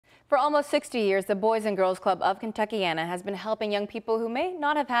For almost 60 years, the Boys and Girls Club of Kentuckiana has been helping young people who may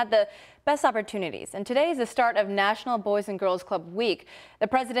not have had the best opportunities. And today is the start of National Boys and Girls Club Week. The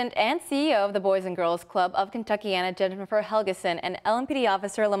president and CEO of the Boys and Girls Club of Kentuckiana, Jennifer Helgeson, and LMPD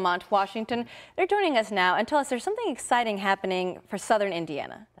officer Lamont Washington, they're joining us now and tell us there's something exciting happening for Southern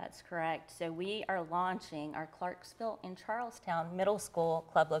Indiana. That's correct. So we are launching our Clarksville and Charlestown middle school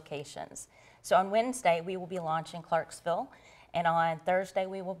club locations. So on Wednesday, we will be launching Clarksville. And on Thursday,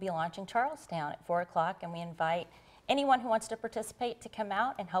 we will be launching Charlestown at 4 o'clock, and we invite anyone who wants to participate to come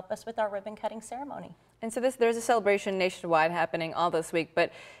out and help us with our ribbon cutting ceremony. And so there's a celebration nationwide happening all this week,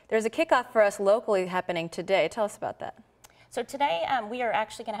 but there's a kickoff for us locally happening today. Tell us about that. So today we are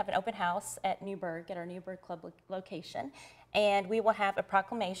actually going to have an open house at Newburgh, at our Newburgh Club location, and we will have a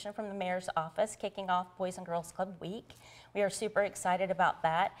proclamation from the mayor's office kicking off Boys and Girls Club Week. We are super excited about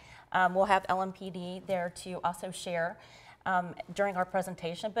that. We'll have LMPD there to also share during our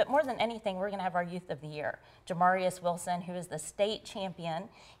presentation, but more than anything, we're going to have our Youth of the Year. Jamarius Wilson, who is the state champion.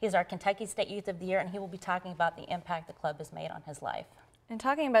 He's our Kentucky State Youth of the Year, and he will be talking about the impact the club has made on his life. And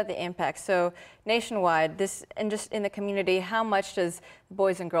talking about the impact, so nationwide, and just in the community, how much does the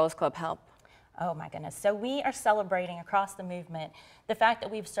Boys and Girls Club help? Oh my goodness. So we are celebrating across the movement the fact that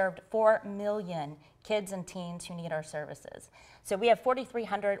we've served 4 million kids and teens who need our services. So we have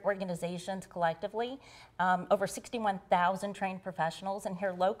 4,300 organizations collectively, over 61,000 trained professionals, and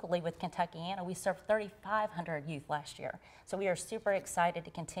here locally with Kentuckiana, we served 3,500 youth last year. So we are super excited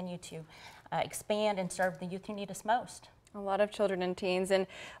to continue to expand and serve the youth who need us most. A lot of children and teens. And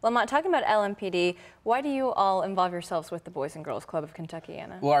Lamont, talking about LMPD, why do you all involve yourselves with the Boys and Girls Club of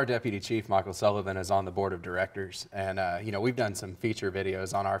Kentuckiana? Well, our Deputy Chief, Michael Sullivan, is on the board of directors. And, you know, we've done some feature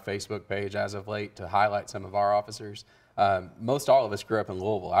videos on our Facebook page as of late to highlight some of our officers. Most all of us grew up in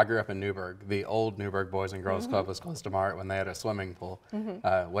Louisville. I grew up in Newburgh. The old Newburgh Boys and Girls Club was close to Mart when they had a swimming pool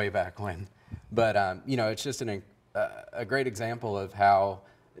way back when. But, you know, it's just a great example of how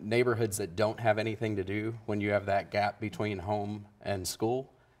neighborhoods that don't have anything to do, when you have that gap between home and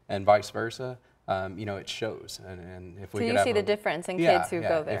school and vice versa, you know, it shows. And if we so could you have see the difference in kids who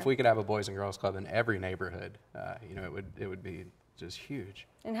go there. If we could have a Boys and Girls Club in every neighborhood, you know, it would be just huge.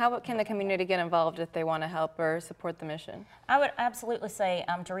 And how can the community get involved if they want to help or support the mission? I would absolutely say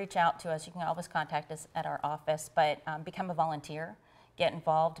to reach out to us. You can always contact us at our office, but become a volunteer. Get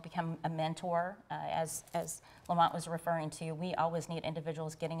involved, become a mentor. As Lamont was referring to, we always need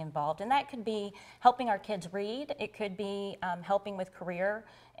individuals getting involved, and that could be helping our kids read. It could be helping with career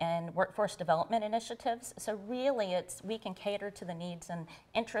and workforce development initiatives. So really, we can cater to the needs and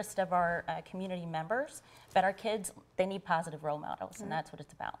interests of our community members, but our kids, they need positive role models, and that's what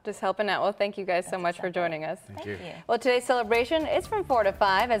it's about. Just helping out. Well, thank you guys so much for joining us. Thank you. Well, today's celebration is from 4 to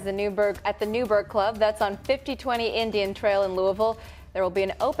 5 at the Newburgh Club. That's on 5020 Indian Trail in Louisville. There will be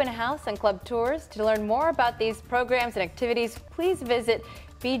an open house and club tours. To learn more about these programs and activities, please visit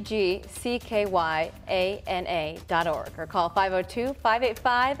bgckyana.org or call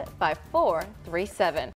 502-585-5437.